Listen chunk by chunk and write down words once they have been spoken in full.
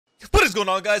What is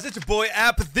going on, guys? It's your boy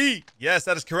Apathy. Yes,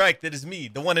 that is correct. It is me,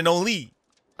 the one and only.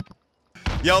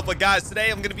 Yo, but guys, today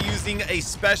I'm going to be using a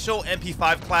special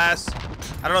MP5 class.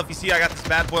 I don't know if you see, I got this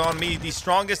bad boy on me. The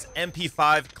strongest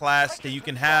MP5 class that you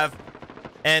can have.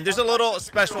 And there's a little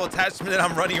special attachment that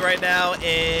I'm running right now.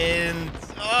 And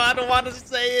I don't want to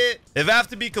say it. If I have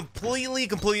to be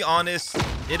completely honest,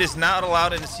 it is not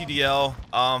allowed in the CDL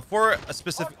for a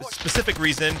specific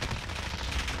reason.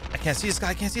 I can't see this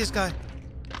guy. I can't see this guy.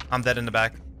 I'm dead in the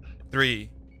back. 3,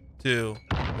 2,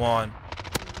 1.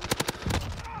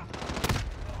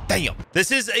 Damn. This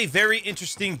is a very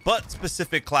interesting but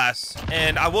specific class,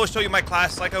 and I will show you my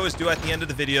class like I always do at the end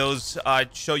of the videos. I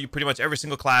show you pretty much every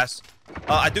single class.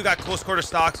 I do got close quarter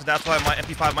stock, so that's why my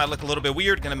MP5 might look a little bit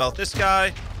weird. Gonna melt this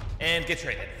guy and get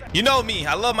traded. You know me,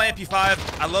 I love my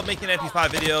MP5. I love making MP5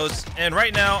 videos, and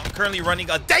right now I'm currently running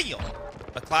a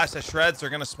class that shreds. They're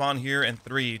gonna spawn here in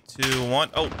 3, 2,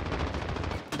 1.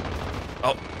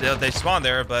 Oh, they spawned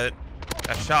there, but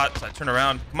got shot, so I turn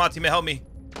around. Come on, teammate, help me.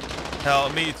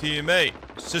 Help me, teammate.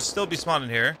 Should still be spawning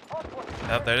here.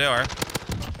 Yep, there they are.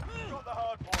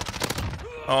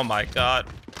 Oh my god.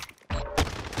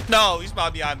 No, he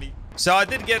spawned behind me. So I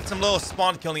did get some little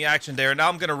spawn killing action there. Now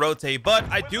I'm going to rotate, but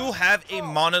I do have a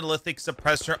monolithic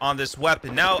suppressor on this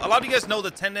weapon. Now, a lot of you guys know the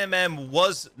 10mm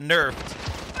was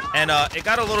nerfed, and it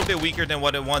got a little bit weaker than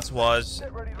what it once was.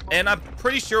 And I'm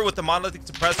pretty sure with the monolithic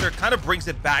suppressor, it kind of brings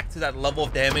it back to that level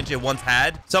of damage it once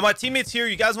had. So my teammates here,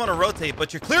 you guys want to rotate,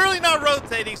 but you're clearly not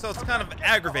rotating, so it's kind of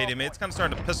aggravating me. It's kind of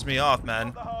starting to piss me off,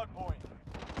 man.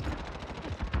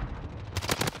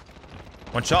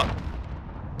 One shot.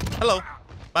 Hello.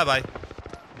 Bye-bye.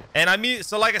 And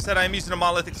so like I said, I'm using a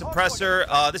monolithic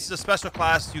suppressor. This is a special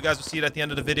class. You guys will see it at the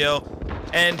end of the video.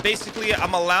 And basically,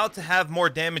 I'm allowed to have more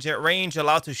damage at range,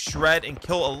 allowed to shred and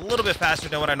kill a little bit faster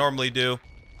than what I normally do.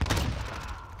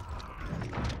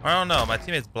 I don't know. My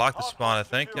teammates blocked the spawn, I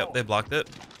think. Yep, they blocked it.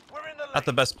 Not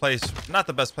the best place. Not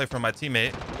the best play for my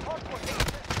teammate.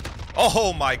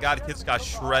 Oh my god, kids got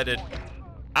shredded.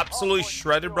 Absolutely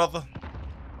shredded, brother.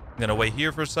 I'm gonna wait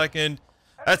here for a second.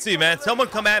 Let's see, man. Someone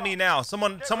come at me now.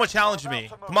 Someone challenge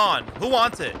me. Come on. Who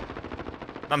wants it?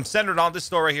 I'm centered on this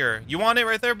door right here. You want it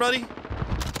right there, buddy?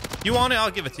 You want it?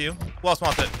 I'll give it to you. Who else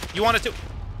wants it? You want it too?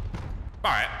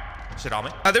 All right. Shit on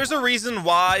me. There's a reason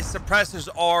why suppressors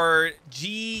are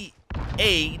GA'd.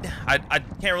 I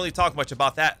can't really talk much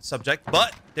about that subject,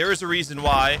 but there is a reason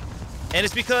why. And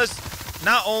it's because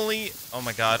not only... Oh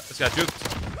my god. I just got juked.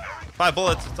 5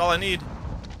 bullets. That's all I need.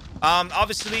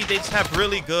 Obviously, they just have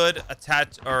really good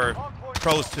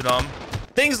pros to them.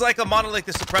 Things like a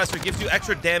monolithic suppressor gives you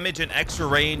extra damage and extra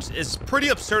range. Is pretty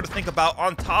absurd to think about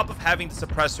on top of having the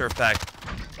suppressor effect.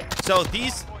 So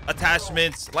these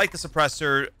attachments, like the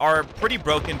suppressor, are pretty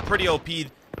broken, pretty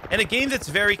OP'd. In a game that's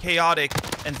very chaotic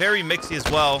and very mixy as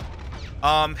well,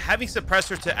 having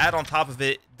suppressor to add on top of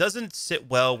it doesn't sit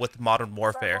well with Modern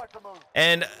Warfare.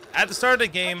 And at the start of the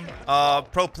game,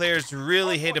 pro players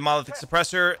really hated monolithic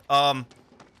suppressor.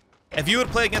 If you would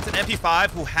play against an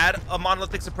MP5 who had a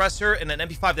monolithic suppressor and an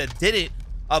MP5 that didn't,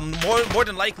 more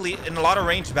than likely in a lot of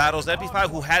range battles, the MP5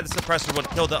 who had the suppressor would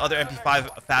kill the other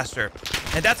MP5 faster.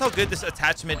 And that's how good this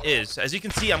attachment is. As you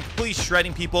can see, I'm completely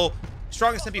shredding people.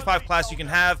 Strongest MP5 class you can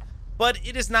have, but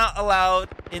it is not allowed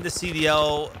in the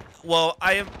CDL. Well,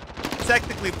 I am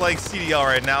technically playing CDL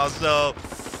right now, so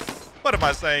what am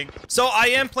I saying? So I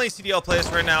am playing CDL players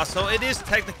right now, so it is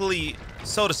technically,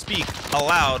 so to speak,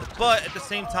 allowed, but at the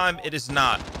same time, it is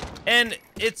not. And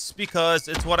it's because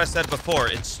it's what I said before.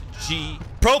 It's G.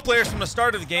 Pro players from the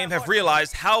start of the game have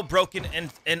realized how broken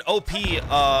and OP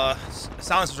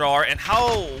silencers are, and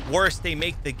how worse they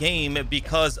make the game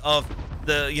because of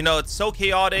the, it's so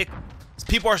chaotic.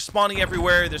 People are spawning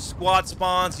everywhere. There's squad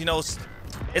spawns,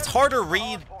 it's hard to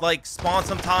read like spawn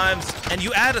sometimes, and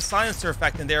you add a silencer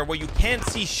effect in there where you can't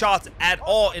see shots at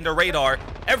all in the radar.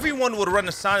 Everyone would run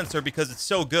a silencer because it's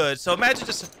so good. So imagine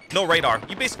just no radar.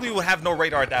 You basically would have no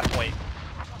radar at that point.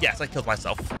 Yes, I killed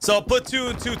myself. So put 2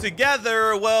 and 2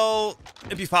 together. Well,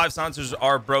 MP5 silencers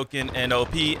are broken and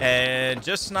OP and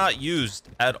just not used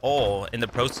at all in the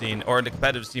pro scene or in the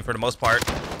competitive scene for the most part.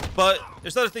 But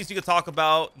there's other things you could talk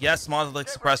about. Yes,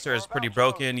 monolithic suppressor is pretty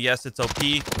broken. Yes, it's OP.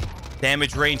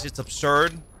 Damage range, it's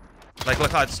absurd. Like,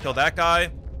 look how I just killed that guy.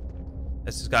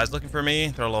 This guy's looking for me.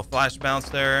 Throw a little flash bounce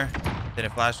there.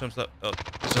 Didn't flash him. So, oh,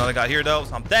 there's another guy here, though,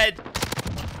 so I'm dead.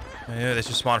 Yeah, they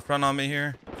just spawned front on me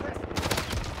here.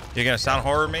 You're going to sound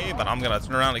horror me, but I'm going to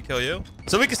turn around and kill you.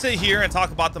 So we can sit here and talk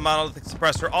about the monolithic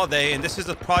suppressor all day, and this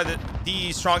is probably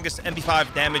the strongest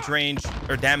MP5 damage range,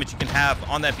 or damage you can have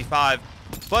on the MP5.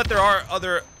 But there are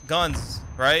other guns,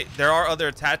 right? There are other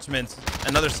attachments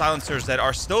and other silencers that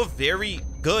are still very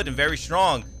good and very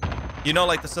strong. You know,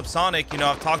 like the subsonic, you know,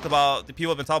 I've talked about, the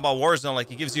people have been talking about Warzone,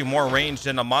 like it gives you more range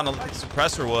than a monolithic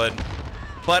suppressor would.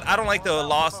 But I don't like the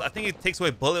loss. I think it takes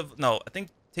away bullet, no, I think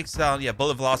it takes down, yeah,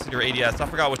 bullet velocity or ADS. I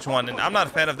forgot which one, and I'm not a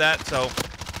fan of that, so.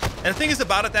 And the thing is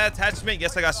about it, that attachment,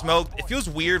 yes, I got smoked. It feels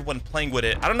weird when playing with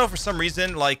it. I don't know, for some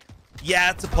reason, like, yeah,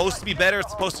 it's supposed to be better.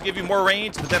 It's supposed to give you more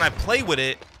range, but then I play with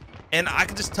it, and I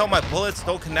can just tell my bullets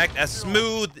don't connect as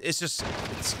smooth. It's just,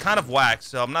 it's kind of whack,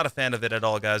 so I'm not a fan of it at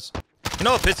all, guys. You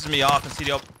know what pisses me off in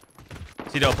CDL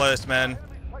playlist, man?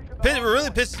 What really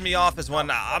pisses me off is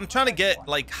when I'm trying to get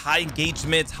like high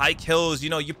engagements, high kills. You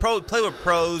know, you play with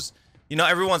pros. You know,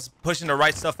 everyone's pushing the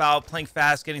right stuff out, playing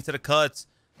fast, getting to the cuts.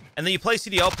 And then you play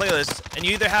CDL playlists, and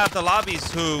you either have the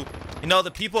lobbies who, you know,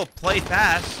 the people play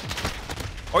fast,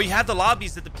 or you have the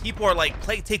lobbies that the people are like,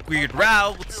 take weird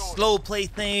routes, slow play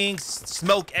things,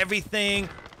 smoke everything,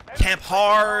 camp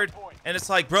hard. And it's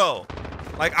like, bro,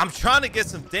 like, I'm trying to get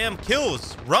some damn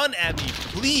kills. Run at me,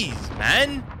 please,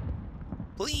 man.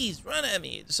 Please, run at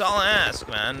me. That's all I ask,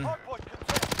 man.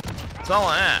 That's all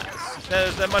I ask.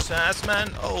 Is that much to ask,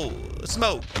 man? Oh,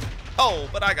 smoke. Oh,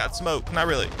 but I got smoke. Not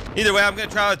really. Either way, I'm going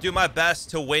to try to do my best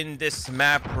to win this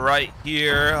map right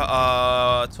here.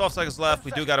 12 seconds left.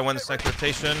 We do got to win the second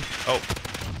rotation. Oh,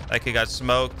 that kid got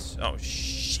smoked. Oh,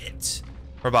 shit.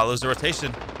 We're about to lose the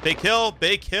rotation. Big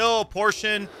kill,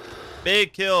 portion.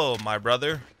 Big kill, my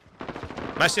brother.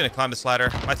 I'm actually going to climb this ladder.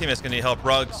 My teammate's going to need help.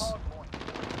 Rugs.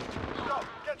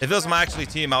 If it was my actual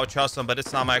team, I would trust them, but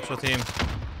it's not my actual team.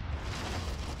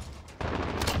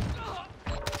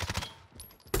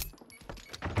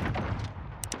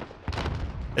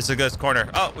 It's a good corner.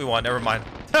 Oh, we won. Never mind.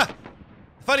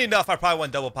 Funny enough, I probably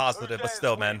went double positive, but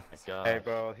still, man. Hey,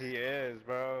 bro, he is,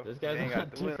 bro. This guy's on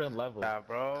different levels. Nah,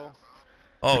 bro.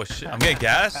 Oh, shit. I'm getting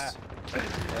gassed.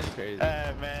 That's crazy.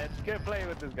 Hey, man, it's good playing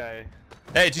with this guy.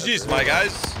 Hey, GG's, my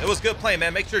guys. It was good playing,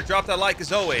 man. Make sure to drop that like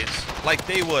as always. Like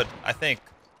they would, I think.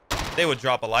 They would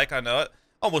drop a like, I know it.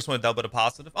 Almost went double to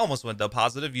positive. Almost went double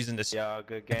positive using this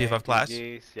MP5 class.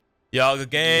 Y'all, good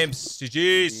games.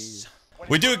 GG's.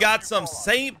 We do got some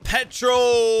St. Petro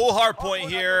hardpoint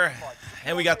here.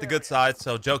 And we got the good side,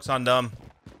 so joke's on them.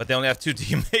 But they only have 2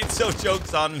 teammates, so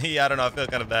joke's on me. I don't know. I feel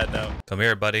kind of bad now. Come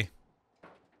here, buddy.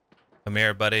 Come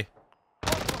here, buddy.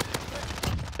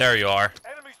 There you are.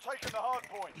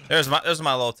 There's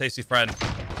my little tasty friend.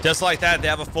 Just like that, they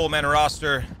have a full man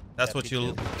roster. That's what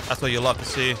you love to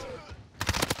see.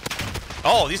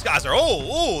 Oh, these guys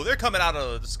are they're coming out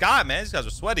of the sky, man. These guys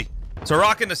are sweaty. So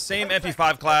rocking the same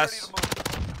MP5 class.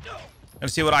 Gonna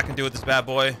see what I can do with this bad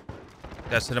boy.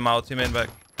 Guys, hit him out, teammate back.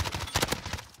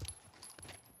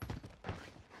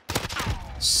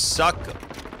 Suck.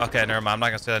 Okay, never mind. I'm not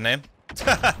gonna say that name.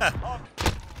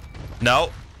 No.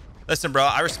 Listen, bro.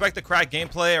 I respect the crack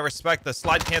gameplay. I respect the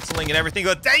slide canceling and everything.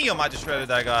 But damn, I just shredded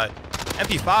that guy.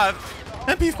 MP5.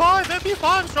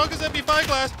 MP5. Strongest MP5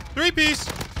 class. 3-piece.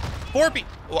 4-piece.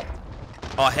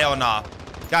 Oh, hell nah.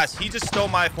 Guys, he just stole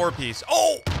my 4-piece.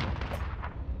 Oh!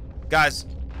 Guys,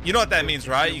 you know what that means,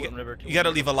 right? You gotta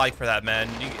leave a like for that, man.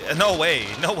 No way.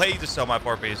 No way you just stole my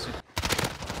 4-piece.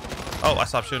 Oh, I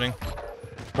stopped shooting.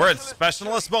 We're in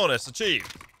specialist bonus.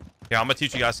 Achieved. Here, I'm gonna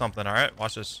teach you guys something, alright?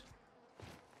 Watch this.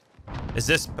 Is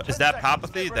that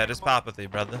Apathy? That is Apathy,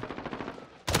 brother.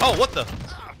 Oh,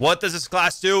 what does this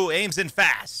class do? Aims in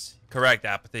fast. Correct,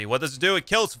 Apathy. What does it do? It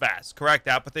kills fast. Correct,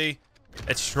 Apathy.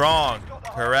 It's strong.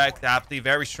 Correct, Apathy.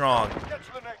 Very strong.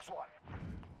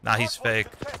 Nah, he's fake.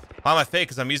 Why am I fake?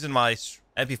 Because I'm using my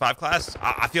MP5 class?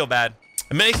 I feel bad.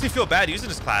 It makes me feel bad using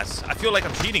this class. I feel like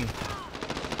I'm cheating.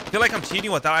 I feel like I'm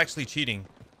cheating without actually cheating.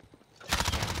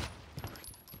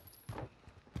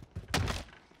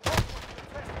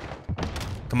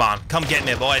 Come on. Come get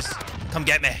me, boys. Come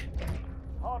get me.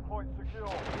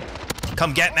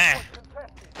 Come get me.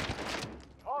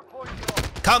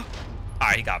 Come.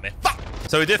 Alright, he got me. Fuck.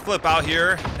 So we did flip out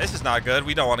here. This is not good.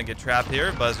 We don't want to get trapped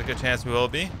here, but there's a good chance we will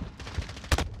be.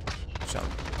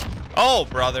 Oh,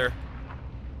 brother.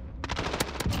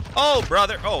 Oh,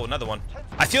 brother. Oh, another one.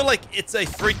 I feel like it's a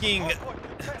freaking...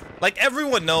 Like,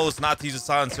 everyone knows not to use a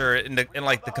silencer in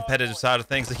like, the competitive side of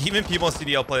things. Like, even people in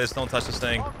CDL players don't touch this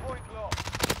thing.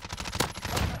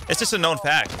 It's just a known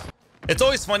fact. It's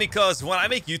always funny because when I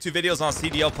make YouTube videos on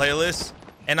CDL playlists,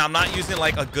 and I'm not using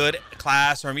like a good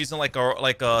class, or I'm using like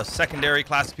a secondary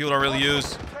class people don't really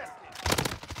use,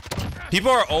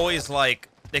 people are always like,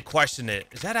 they question it.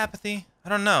 Is that Apathy? I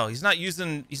don't know. He's not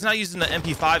using the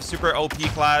MP5 super OP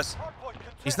class.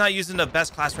 He's not using the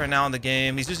best class right now in the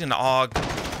game. He's using the AUG.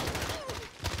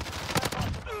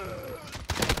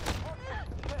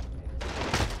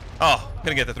 Oh,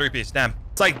 Couldn't get the 3-piece. Damn.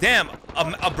 It's like, damn,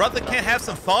 a brother can't have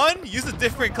some fun? Use a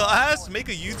different class? Make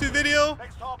a YouTube video?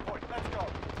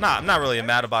 Nah, I'm not really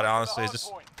mad about it, honestly. It's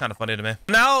just kind of funny to me.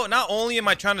 Now, not only am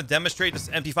I trying to demonstrate this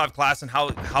MP5 class and how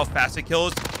fast it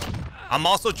kills, I'm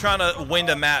also trying to win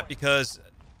the map because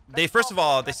first of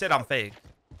all, they said I'm fake.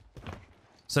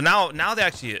 So now they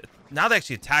actually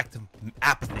attacked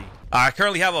Apathy. I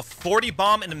currently have a 40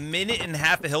 bomb in a minute and a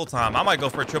half of hill time. I might go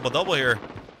for a triple double here.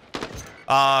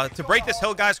 To break this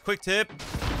hill, guys, quick tip.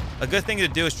 A good thing to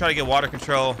do is try to get water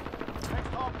control.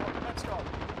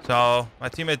 So my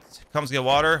teammate comes to get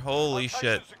water. Holy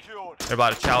shit. They're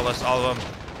about to chow us, all of them.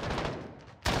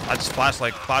 I just flashed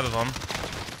like 5 of them.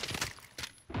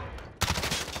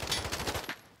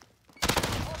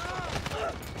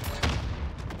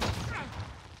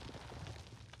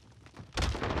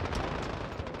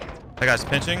 That guy's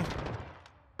pinching.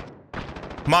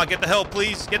 Come on, get the hill,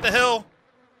 please. Get the hill.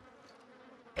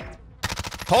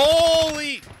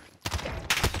 Holy.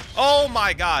 Oh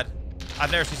my God.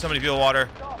 I've never seen somebody build water.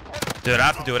 Dude, I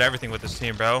have to do everything with this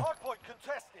team, bro.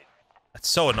 That's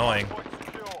so annoying.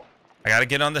 I gotta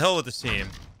get on the hill with this team.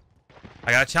 I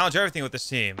gotta challenge everything with this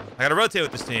team. I gotta rotate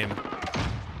with this team.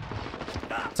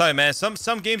 I'll tell you, man,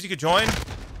 some games you could join.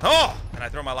 Oh, and I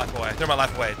throw my life away. I throw my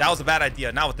life away. That was a bad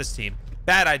idea. Not with this team.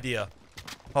 Bad idea.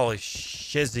 Holy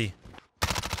shizzy.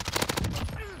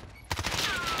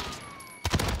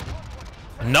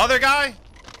 Another guy?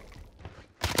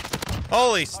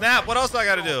 Holy snap. What else do I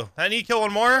gotta do? I need to kill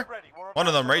one more? One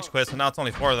of them rage quit, so now it's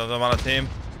only 4 of them on a team.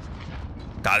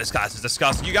 God, this class is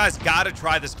disgusting. You guys gotta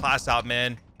try this class out,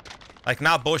 man. Like,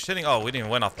 not bullshitting. Oh, we didn't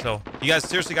even win off the hill. You guys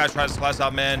seriously gotta try this class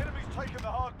out, man.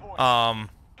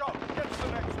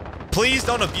 Please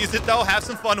don't abuse it, though. Have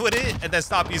some fun with it, and then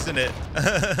stop using it.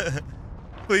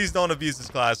 Please don't abuse this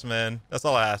class, man. That's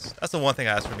all I ask. That's the one thing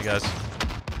I ask from you guys.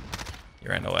 You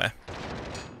ran away.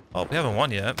 Oh, we haven't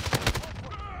won yet.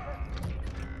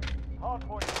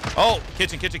 Oh,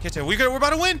 kitchen. We're about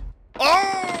to win.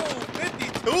 Oh,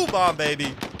 52 bomb,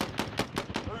 baby.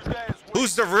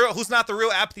 Who's not the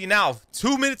real Apathy now?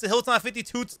 2 minutes of hill time,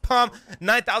 52 bomb,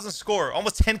 9,000 score,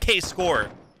 almost 10K score.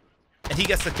 And he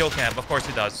gets the kill cam. Of course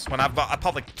he does. When I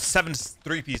popped like 7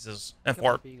 3-pieces and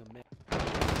 4.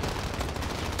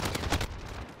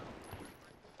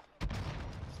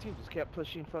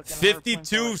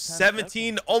 52,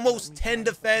 17, almost 10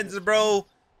 defends, bro.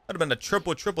 That'd have been a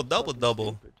triple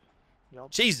double.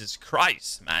 Jesus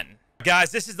Christ, man.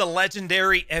 Guys, this is the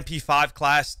legendary MP5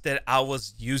 class that I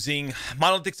was using.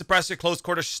 Monolithic suppressor, close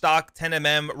quarter stock,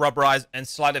 10mm, rubberized, and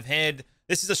sleight of hand.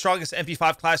 This is the strongest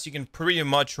MP5 class you can pretty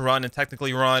much run and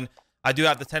technically run. I do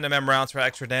have the 10mm rounds for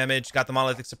extra damage. Got the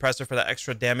monolithic suppressor for the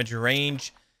extra damage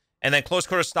range. And then close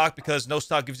quarter stock because no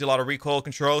stock gives you a lot of recoil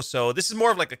control. So this is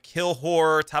more of like a kill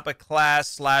horror type of class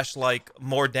slash like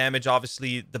more damage.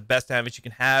 Obviously, the best damage you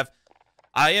can have.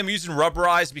 I am using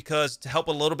rubberized because to help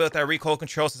a little bit with that recoil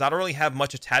control, since I don't really have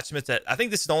much attachments. I think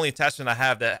this is the only attachment I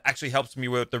have that actually helps me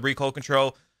with the recoil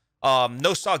control.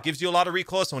 No stock gives you a lot of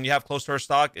recoil, so when you have close quarter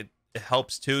stock, it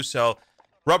helps too. So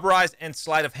rubberized and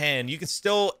sleight of hand. You can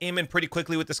still aim in pretty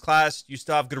quickly with this class. You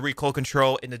still have good recoil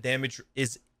control, and the damage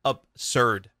is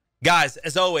absurd. Guys,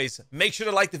 as always, make sure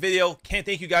to like the video. Can't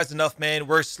thank you guys enough, man.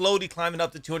 We're slowly climbing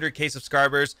up to 200K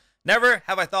subscribers. Never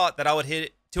have I thought that I would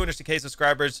hit 200K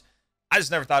subscribers. I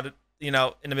just never thought, in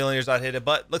a million years I'd hit it.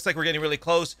 But looks like we're getting really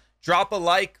close. Drop a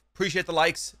like. Appreciate the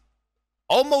likes.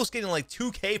 Almost getting like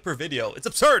 2K per video. It's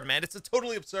absurd, man. It's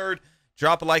totally absurd.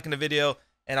 Drop a like in the video.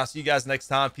 And I'll see you guys next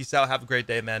time. Peace out. Have a great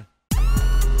day, man.